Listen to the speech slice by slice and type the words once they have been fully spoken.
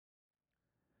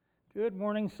Good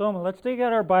morning, Soma. Let's take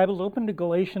out our Bibles, open to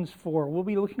Galatians 4. We'll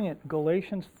be looking at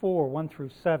Galatians 4, 1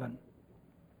 through 7.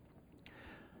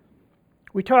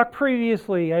 We talked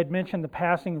previously, I had mentioned the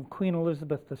passing of Queen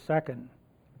Elizabeth II.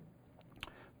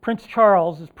 Prince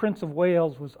Charles, as Prince of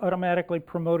Wales, was automatically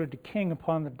promoted to king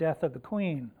upon the death of the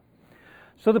Queen.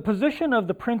 So the position of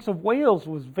the Prince of Wales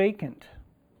was vacant.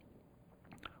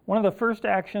 One of the first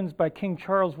actions by King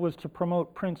Charles was to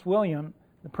promote Prince William,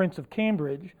 the Prince of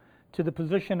Cambridge, to the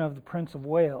position of the Prince of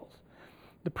Wales.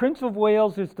 The Prince of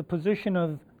Wales is the position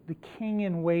of the king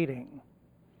in waiting.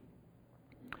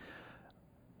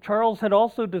 Charles had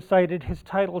also decided his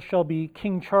title shall be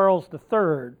King Charles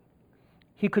III.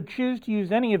 He could choose to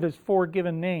use any of his four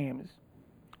given names: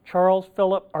 Charles,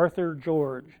 Philip, Arthur,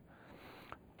 George.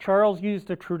 Charles used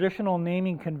the traditional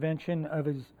naming convention of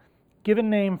his given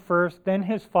name first, then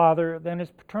his father, then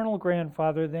his paternal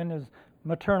grandfather, then his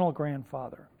maternal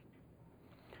grandfather.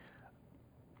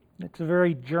 It's a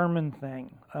very German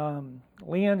thing.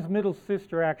 Leanne's middle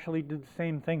sister actually did the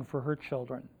same thing for her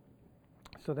children.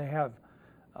 So they have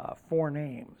four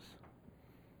names.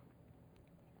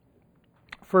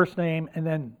 First name and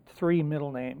then three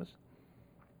middle names.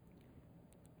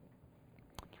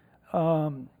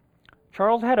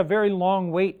 Charles had a very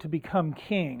long wait to become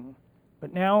king,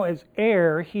 but now as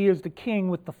heir, he is the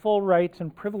king with the full rights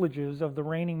and privileges of the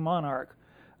reigning monarch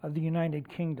of the United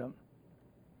Kingdom.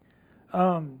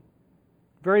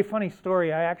 Very funny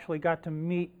story. I actually got to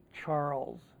meet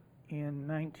Charles in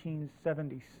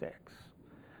 1976.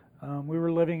 We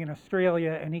were living in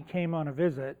Australia and he came on a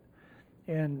visit,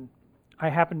 and I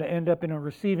happened to end up in a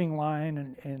receiving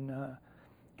line and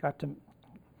got to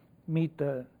meet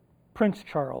the Prince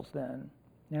Charles then,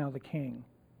 now the king.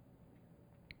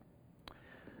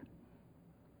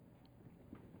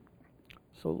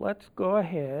 So let's go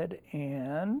ahead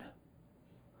and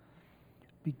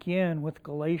begin with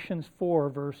Galatians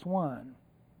 4, verse 1.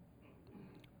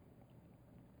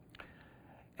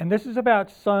 And this is about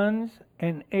sons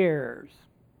and heirs.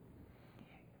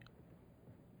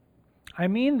 I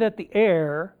mean that the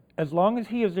heir, as long as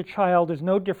he is a child, is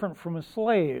no different from a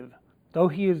slave, though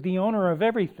he is the owner of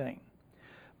everything.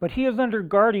 But he is under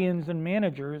guardians and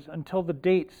managers until the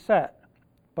date set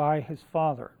by his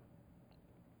father.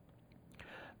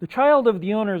 The child of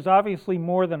the owner is obviously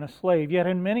more than a slave, yet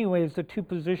in many ways the two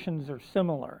positions are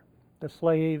similar, the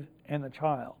slave and the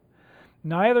child.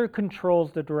 Neither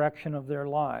controls the direction of their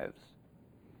lives.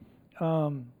 I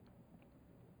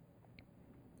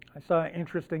saw an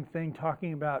interesting thing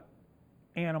talking about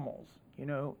animals.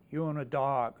 You own a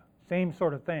dog, same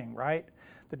sort of thing, right?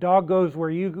 The dog goes where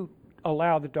you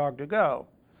allow the dog to go,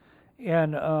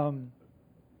 and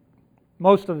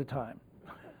most of the time.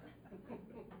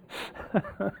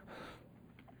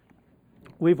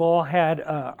 We've all had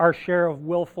our share of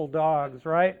willful dogs,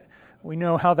 right? We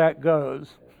know how that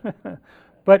goes.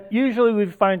 But usually we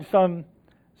find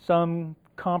some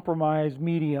compromise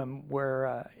medium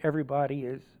where everybody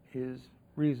is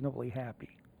reasonably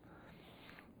happy.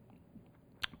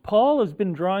 Paul has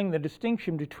been drawing the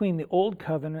distinction between the Old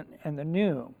Covenant and the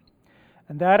New,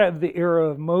 and that of the era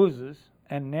of Moses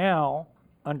and now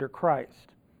under Christ.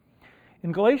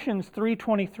 In Galatians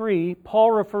 3:23, Paul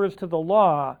refers to the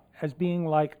law as being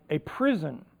like a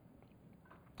prison.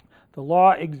 The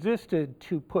law existed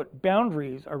to put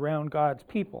boundaries around God's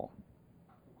people.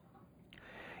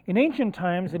 In ancient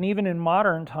times and even in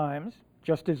modern times,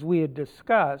 just as we had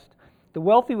discussed, the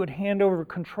wealthy would hand over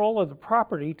control of the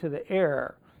property to the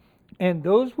heir, and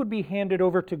those would be handed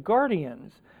over to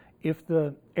guardians if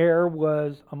the heir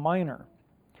was a minor.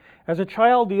 As a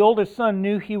child, the oldest son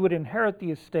knew he would inherit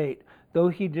the estate, though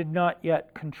he did not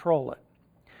yet control it.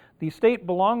 The estate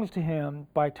belongs to him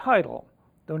by title,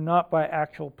 though not by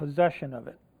actual possession of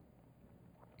it.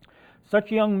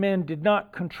 Such young men did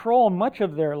not control much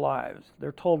of their lives.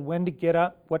 They're told when to get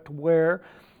up, what to wear,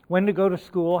 when to go to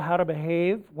school, how to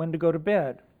behave, when to go to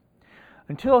bed.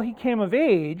 Until he came of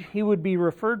age, he would be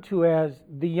referred to as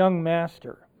the young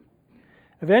master.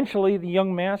 Eventually, the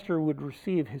young master would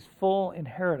receive his full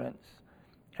inheritance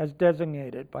as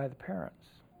designated by the parents.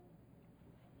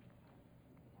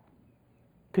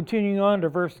 Continuing on to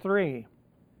verse 3.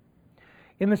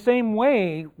 In the same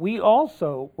way, we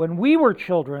also, when we were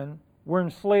children, were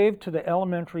enslaved to the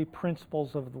elementary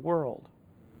principles of the world.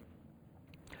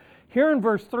 Here in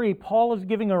verse 3, Paul is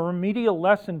giving a remedial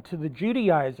lesson to the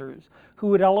Judaizers who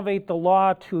would elevate the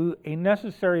law to a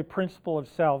necessary principle of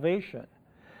salvation.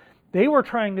 They were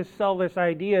trying to sell this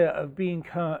idea of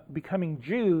becoming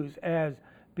Jews as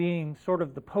being sort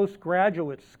of the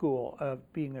postgraduate school of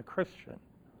being a Christian.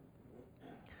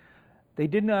 They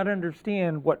did not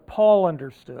understand what Paul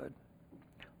understood.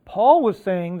 Paul was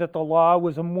saying that the law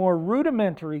was a more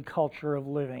rudimentary culture of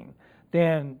living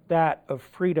than that of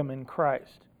freedom in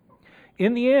Christ.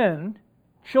 In the end,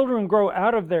 children grow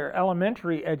out of their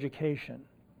elementary education.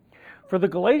 For the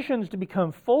Galatians to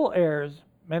become full heirs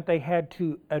meant they had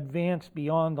to advance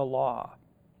beyond the law.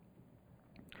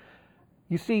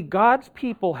 You see, God's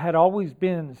people had always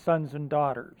been sons and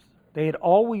daughters. They had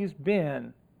always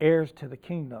been heirs to the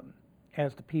kingdom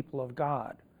as the people of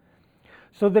God.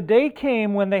 So the day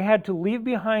came when they had to leave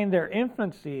behind their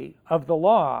infancy of the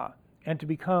law and to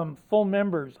become full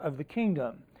members of the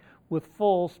kingdom with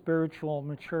full spiritual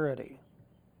maturity.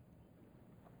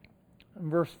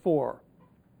 Verse 4.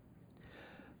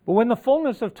 But when the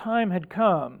fullness of time had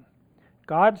come,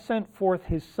 God sent forth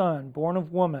his Son, born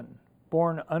of woman,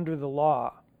 born under the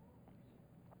law.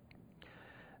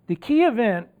 The key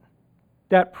event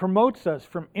that promotes us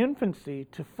from infancy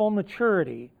to full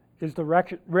maturity is the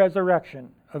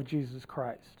resurrection of Jesus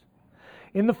Christ.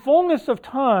 In the fullness of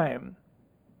time,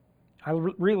 I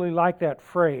really like that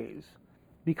phrase,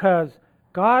 because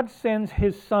God sends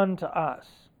his Son to us.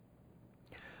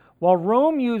 While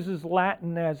Rome uses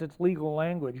Latin as its legal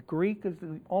language, Greek is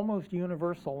the almost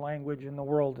universal language in the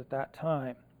world at that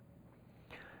time.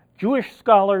 Jewish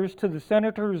scholars to the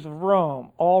senators of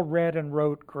Rome all read and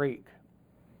wrote Greek.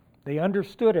 They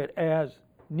understood it as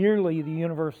nearly the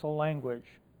universal language.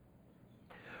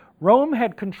 Rome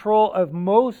had control of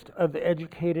most of the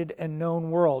educated and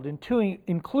known world,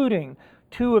 including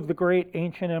two of the great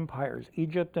ancient empires,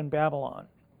 Egypt and Babylon.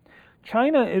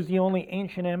 China is the only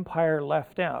ancient empire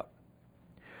left out.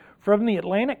 From the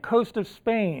Atlantic coast of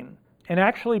Spain, and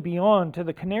actually beyond to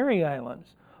the Canary Islands,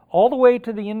 all the way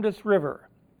to the Indus River,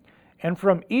 and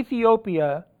from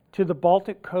Ethiopia to the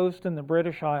Baltic coast and the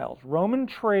British Isles, Roman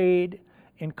trade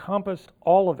encompassed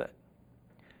all of it,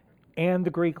 and the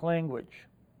Greek language.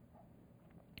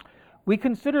 We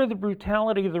consider the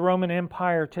brutality of the Roman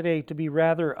Empire today to be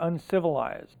rather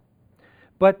uncivilized,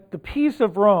 but the peace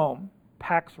of Rome,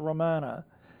 Pax Romana,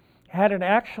 had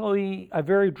actually a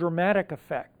very dramatic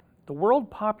effect. The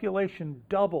world population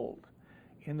doubled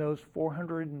in those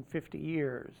 450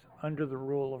 years under the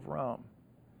rule of Rome.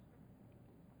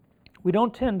 We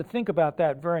don't tend to think about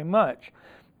that very much,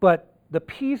 but the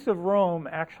peace of Rome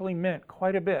actually meant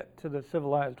quite a bit to the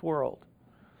civilized world.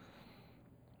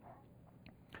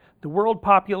 The world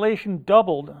population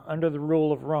doubled under the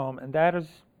rule of Rome, and that is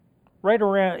right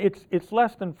around, it's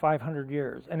less than 500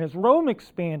 years. And as Rome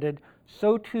expanded,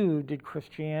 so too did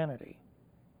Christianity.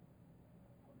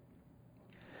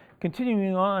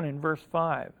 Continuing on in verse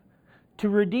 5, to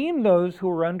redeem those who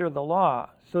were under the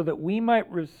law, so that we might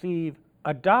receive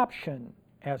adoption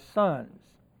as sons.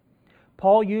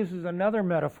 Paul uses another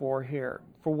metaphor here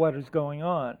for what is going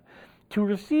on. To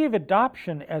receive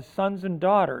adoption as sons and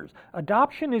daughters,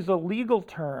 adoption is a legal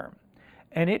term,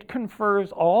 and it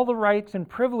confers all the rights and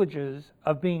privileges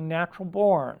of being natural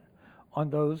born on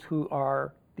those who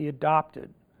are the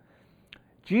adopted.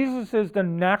 Jesus is the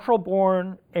natural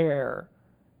born heir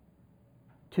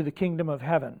to the kingdom of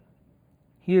heaven.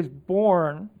 He is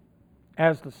born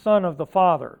as the Son of the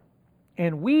Father,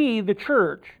 and we, the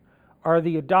church, are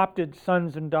the adopted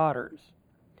sons and daughters.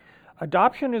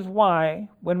 Adoption is why,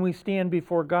 when we stand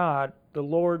before God, the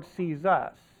Lord sees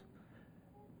us,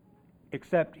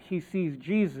 except he sees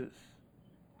Jesus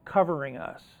covering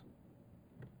us.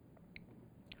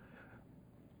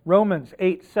 Romans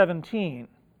 8:17.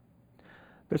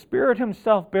 The Spirit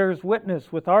himself bears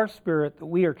witness with our spirit that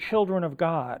we are children of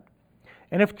God.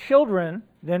 And if children,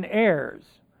 then heirs,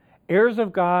 heirs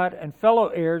of God and fellow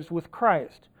heirs with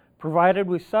Christ, provided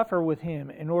we suffer with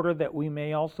him in order that we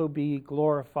may also be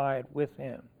glorified with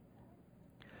him.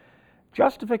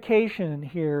 Justification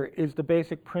here is the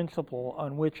basic principle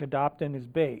on which adoption is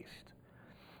based.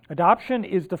 Adoption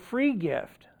is the free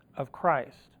gift of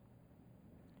Christ.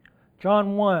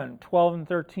 John 1:12 and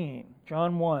 13.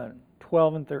 John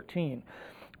 1:12 and 13.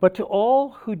 But to all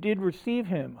who did receive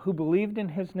him, who believed in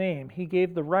his name, he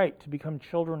gave the right to become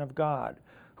children of God,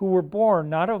 who were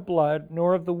born not of blood,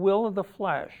 nor of the will of the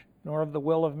flesh, nor of the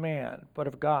will of man, but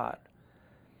of God.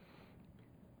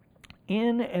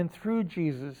 In and through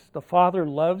Jesus, the Father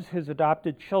loves his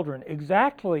adopted children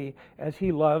exactly as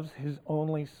he loves his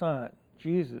only Son,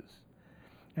 Jesus.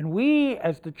 And we,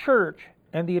 as the church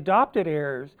and the adopted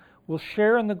heirs, will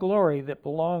share in the glory that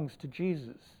belongs to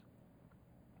Jesus.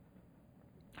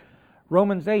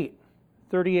 Romans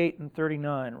 8:38 and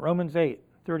 39. Romans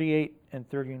 8:38 and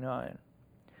 39.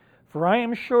 For I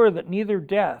am sure that neither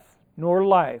death, nor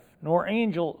life, nor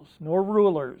angels, nor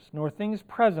rulers, nor things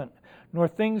present, nor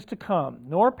things to come,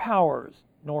 nor powers,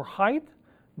 nor height,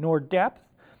 nor depth,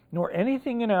 nor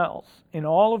anything else in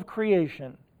all of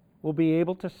creation will be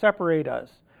able to separate us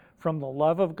from the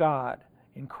love of God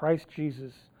in Christ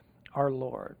Jesus our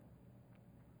Lord.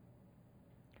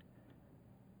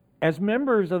 As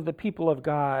members of the people of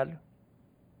God,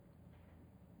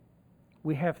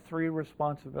 we have three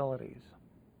responsibilities.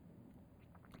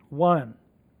 One,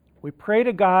 we pray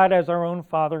to God as our own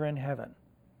Father in heaven.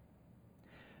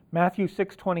 Matthew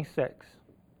 6:26.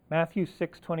 Matthew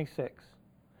 6:26.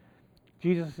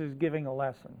 Jesus is giving a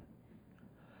lesson.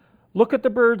 Look at the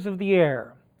birds of the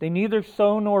air. They neither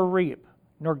sow nor reap,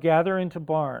 nor gather into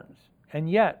barns, and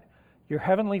yet your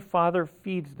heavenly Father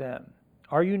feeds them.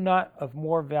 Are you not of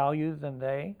more value than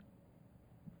they?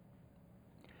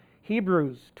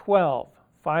 Hebrews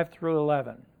 12:5 through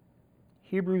 11.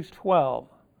 Hebrews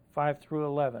 12:5 through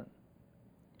 11.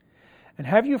 And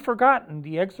have you forgotten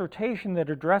the exhortation that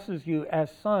addresses you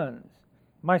as sons?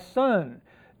 My son,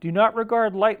 do not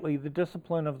regard lightly the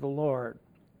discipline of the Lord,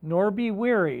 nor be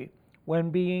weary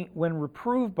when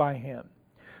reproved by him.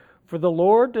 For the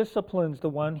Lord disciplines the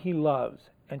one he loves,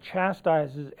 and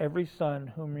chastises every son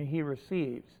whom he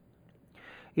receives.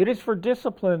 It is for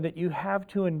discipline that you have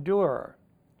to endure.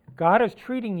 God is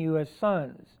treating you as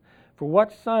sons. For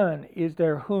what son is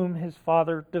there whom his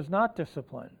father does not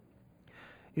discipline?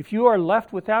 If you are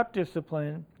left without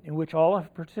discipline, in which all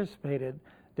have participated,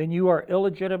 then you are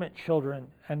illegitimate children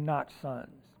and not sons.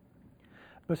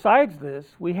 Besides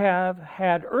this, we have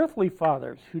had earthly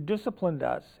fathers who disciplined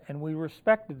us, and we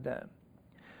respected them.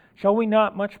 Shall we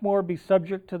not much more be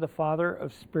subject to the Father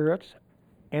of spirits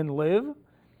and live?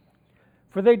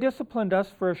 For they disciplined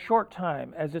us for a short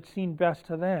time, as it seemed best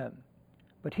to them.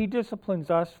 But he disciplines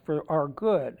us for our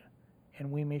good,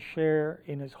 and we may share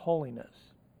in his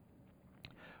holiness.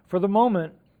 For the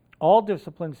moment, all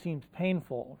discipline seems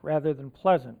painful rather than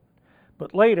pleasant,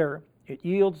 but later it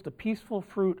yields the peaceful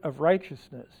fruit of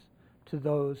righteousness to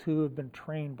those who have been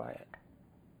trained by it.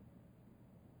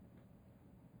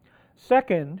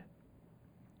 Second,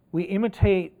 we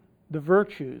imitate the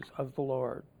virtues of the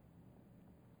Lord.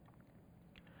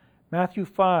 Matthew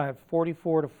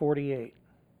 5:44 to 48.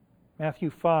 Matthew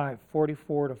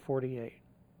 5:44 to 48.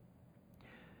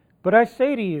 But I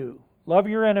say to you, love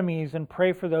your enemies and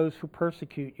pray for those who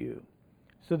persecute you,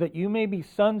 so that you may be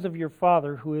sons of your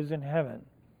Father who is in heaven.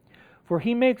 For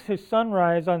he makes his sun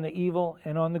rise on the evil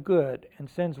and on the good, and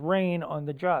sends rain on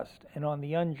the just and on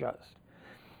the unjust.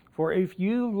 For if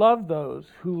you love those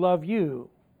who love you,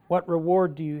 what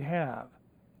reward do you have?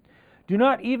 Do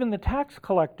not even the tax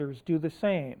collectors do the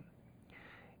same?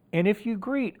 And if you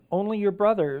greet only your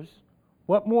brothers,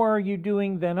 what more are you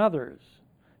doing than others?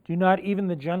 Do not even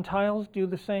the Gentiles do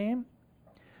the same?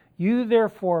 You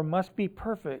therefore must be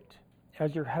perfect,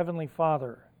 as your heavenly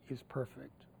Father is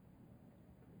perfect.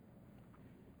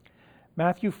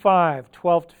 Matthew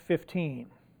 5:12 to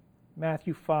 15.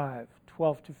 Matthew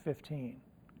 5:12 to 15.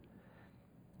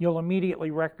 You'll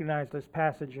immediately recognize this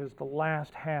passage as the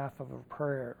last half of a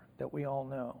prayer that we all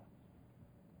know.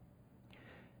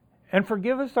 And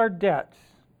forgive us our debts,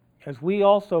 as we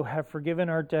also have forgiven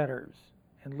our debtors.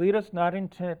 And lead us not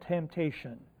into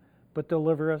temptation, but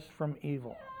deliver us from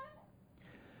evil.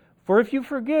 For if you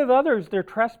forgive others their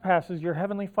trespasses, your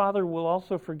heavenly Father will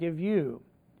also forgive you.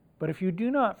 But if you do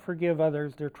not forgive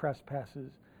others their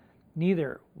trespasses,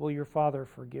 neither will your Father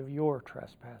forgive your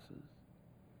trespasses.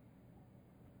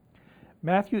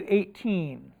 Matthew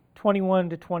 18:21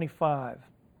 to 25.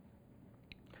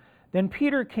 Then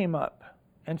Peter came up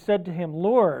and said to him,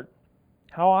 Lord,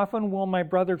 how often will my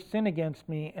brother sin against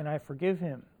me and I forgive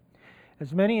him?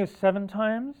 As many as 7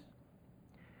 times?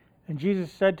 And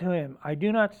Jesus said to him, I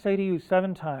do not say to you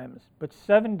 7 times, but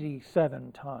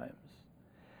 77 times.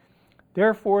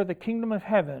 Therefore the kingdom of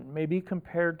heaven may be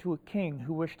compared to a king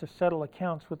who wished to settle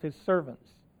accounts with his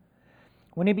servants.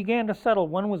 When he began to settle,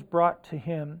 one was brought to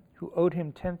him who owed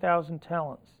him 10,000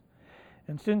 talents.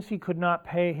 And since he could not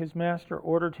pay, his master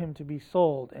ordered him to be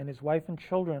sold, and his wife and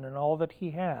children and all that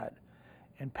he had,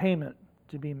 and payment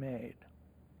to be made.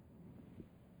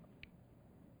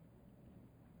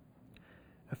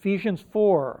 Ephesians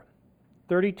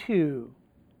 4:32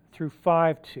 through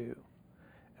 5:2.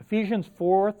 Ephesians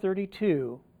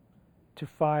 4:32 to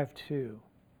 5:2.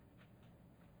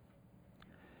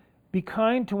 Be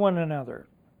kind to one another,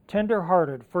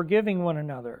 tender-hearted, forgiving one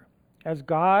another, as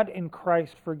God in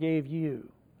Christ forgave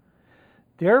you.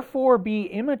 Therefore be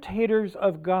imitators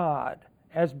of God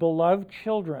as beloved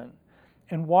children,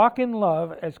 and walk in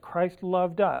love as Christ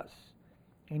loved us,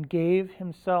 and gave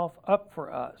himself up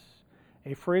for us,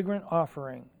 a fragrant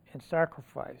offering and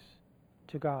sacrifice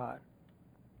to God.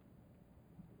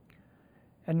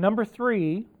 And number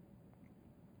 3,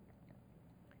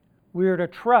 we are to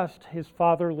trust his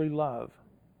fatherly love.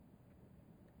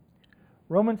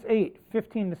 Romans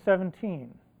 8:15 to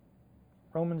 17.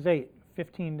 Romans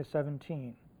 8:15 to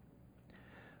 17.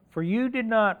 For you did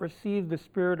not receive the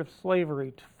spirit of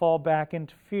slavery to fall back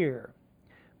into fear,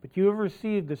 but you have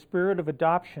received the spirit of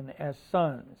adoption as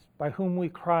sons, by whom we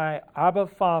cry, Abba,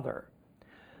 Father.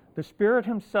 The Spirit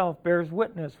himself bears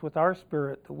witness with our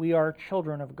spirit that we are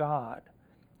children of God.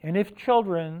 And if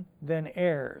children, then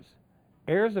heirs,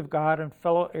 heirs of God and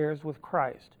fellow heirs with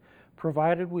Christ,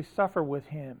 provided we suffer with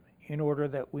him, in order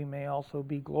that we may also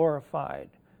be glorified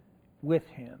with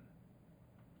him.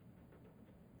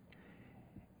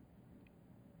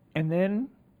 And then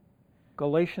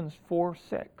Galatians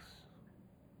 4:6,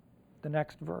 the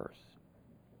next verse.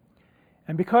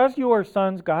 And because you are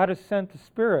sons, God has sent the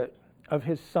Spirit of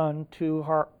his Son to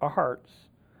our hearts,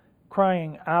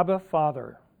 crying, Abba,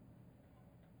 Father.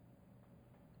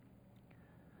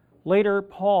 Later,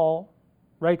 Paul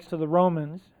writes to the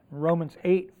Romans, Romans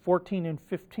 8:14 and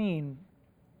 15.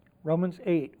 Romans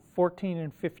 8:14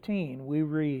 and 15, we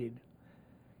read,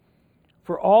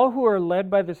 For all who are led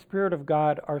by the Spirit of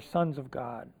God are sons of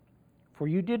God. For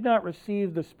you did not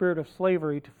receive the spirit of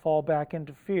slavery to fall back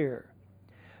into fear,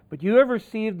 but you have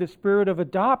received the spirit of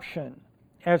adoption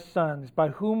as sons, by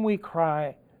whom we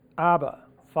cry, Abba,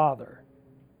 Father.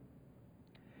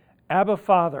 Abba,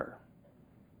 Father.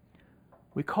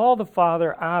 We call the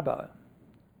Father Abba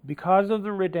because of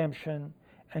the redemption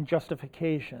and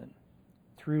justification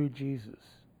through Jesus,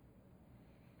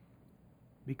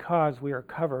 because we are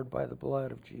covered by the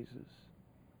blood of Jesus.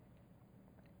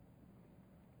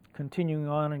 Continuing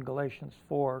on in Galatians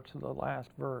 4 to the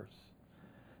last verse,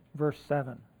 verse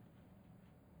 7.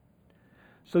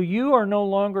 So you are no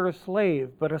longer a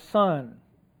slave, but a son,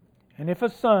 and if a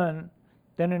son,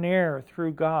 then an heir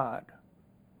through God.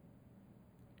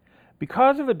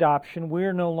 Because of adoption, we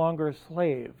are no longer a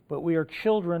slave, but we are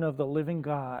children of the living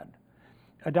God.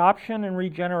 Adoption and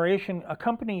regeneration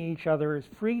accompany each other as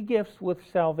free gifts with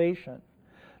salvation,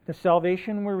 the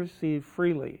salvation we receive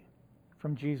freely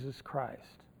from Jesus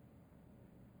Christ.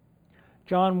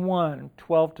 John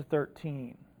 1:12 to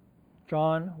 13.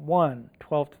 John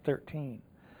 1:12 to 13.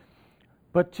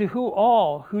 But to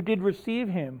all who did receive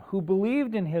him, who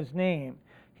believed in his name,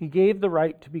 he gave the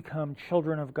right to become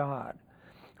children of God,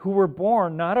 who were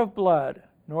born not of blood,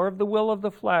 nor of the will of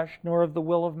the flesh, nor of the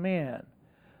will of man,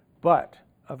 but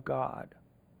of God.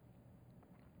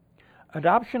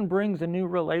 Adoption brings a new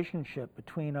relationship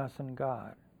between us and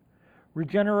God.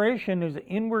 Regeneration is the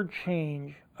inward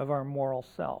change of our moral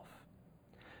self.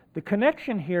 The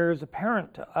connection here is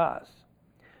apparent to us.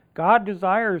 God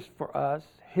desires for us,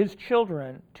 his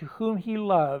children, to whom he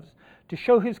loves, to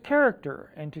show his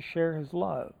character and to share his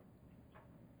love.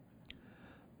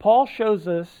 Paul shows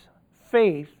us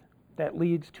faith that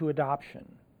leads to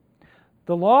adoption.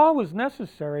 The law was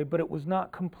necessary, but it was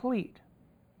not complete.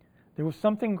 There was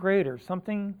something greater,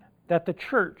 something that the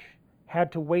church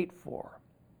had to wait for.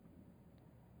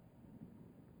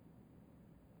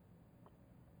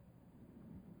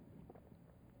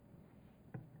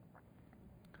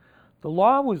 The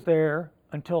law was there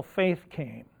until faith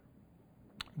came.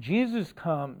 Jesus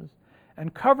comes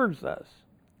and covers us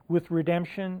with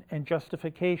redemption and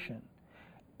justification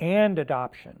and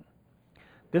adoption.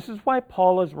 This is why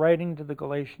Paul is writing to the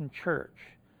Galatian church,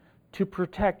 to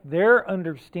protect their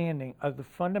understanding of the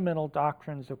fundamental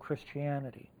doctrines of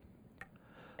Christianity.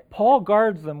 Paul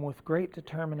guards them with great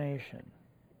determination.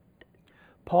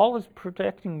 Paul is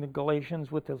protecting the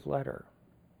Galatians with his letter.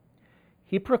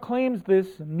 He proclaims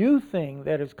this new thing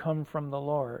that has come from the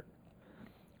Lord.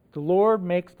 The Lord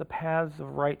makes the paths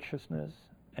of righteousness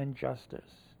and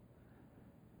justice.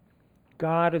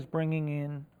 God is bringing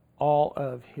in all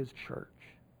of his church.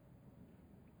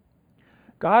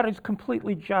 God is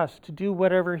completely just to do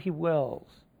whatever he wills.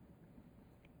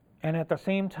 And at the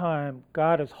same time,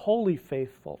 God is wholly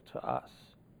faithful to us.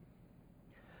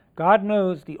 God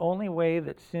knows the only way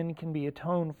that sin can be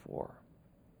atoned for,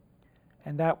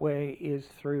 and that way is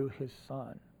through his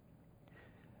Son.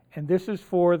 And this is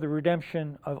for the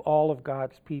redemption of all of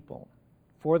God's people,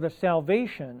 for the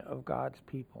salvation of God's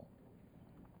people.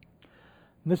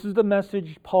 And this is the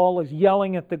message Paul is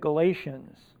yelling at the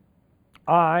Galatians,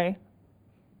 I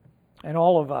and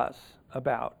all of us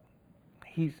about.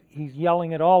 He's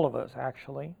yelling at all of us,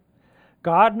 actually.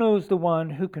 God knows the one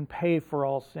who can pay for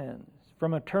all sins,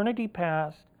 from eternity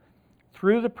past,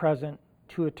 through the present,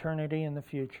 to eternity in the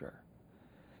future.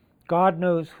 God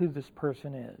knows who this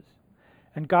person is.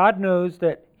 And God knows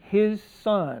that his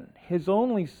Son, his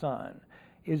only Son,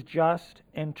 is just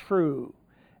and true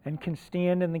and can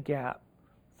stand in the gap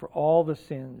for all the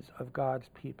sins of God's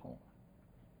people.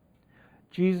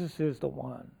 Jesus is the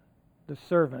one, the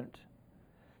servant,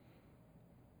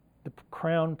 the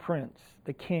crown prince,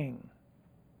 the king,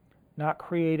 not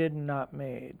created and not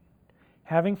made.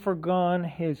 Having forgone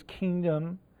his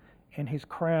kingdom and his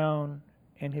crown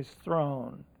and his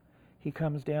throne, he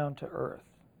comes down to earth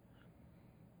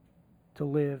to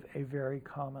live a very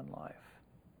common life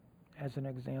as an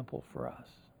example for us.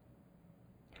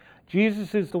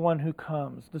 Jesus is the one who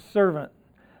comes, the servant,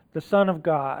 the Son of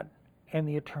God, and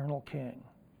the eternal King,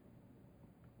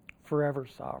 forever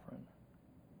sovereign.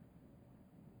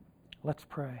 Let's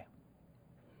pray.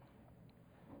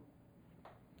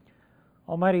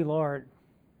 Almighty Lord,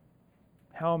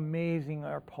 how amazing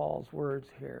are Paul's words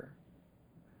here.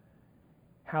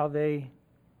 How they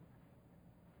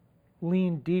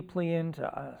lean deeply into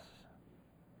us,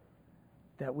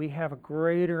 that we have a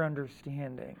greater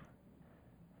understanding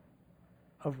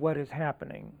of what is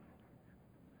happening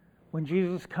when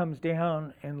Jesus comes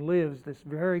down and lives this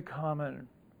very common,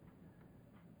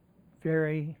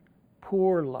 very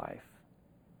poor life.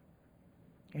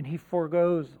 And he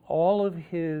forgoes all of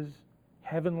his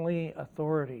heavenly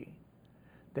authority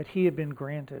that he had been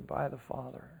granted by the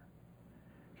Father.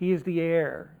 He is the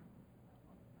heir.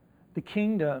 The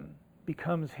kingdom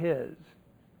becomes his.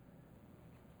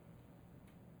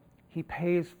 He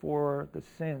pays for the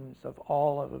sins of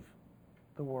all of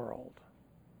the world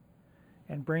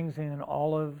and brings in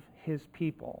all of his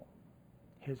people,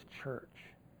 his church.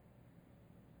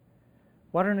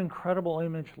 What an incredible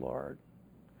image, Lord.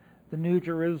 The New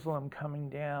Jerusalem coming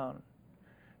down,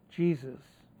 Jesus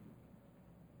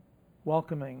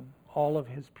welcoming all of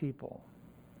his people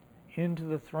into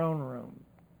the throne room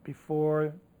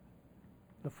before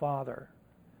the Father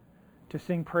to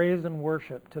sing praise and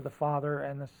worship to the Father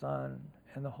and the Son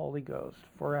and the Holy Ghost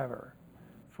forever,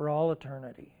 for all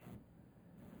eternity.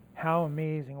 How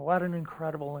amazing. What an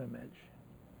incredible image.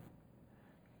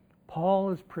 Paul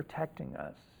is protecting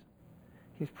us.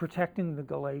 He's protecting the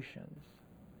Galatians.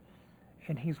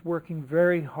 And he's working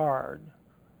very hard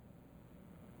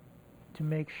to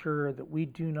make sure that we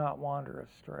do not wander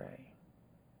astray.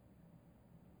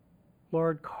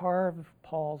 Lord, carve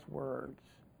Paul's words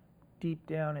deep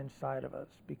down inside of us,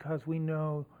 because we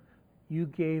know you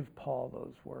gave Paul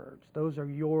those words. Those are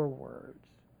your words.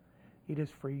 It is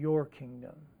for your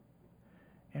kingdom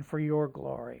and for your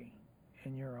glory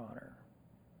and your honor.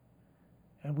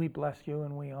 And we bless you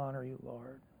and we honor you,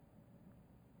 Lord.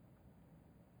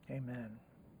 Amen.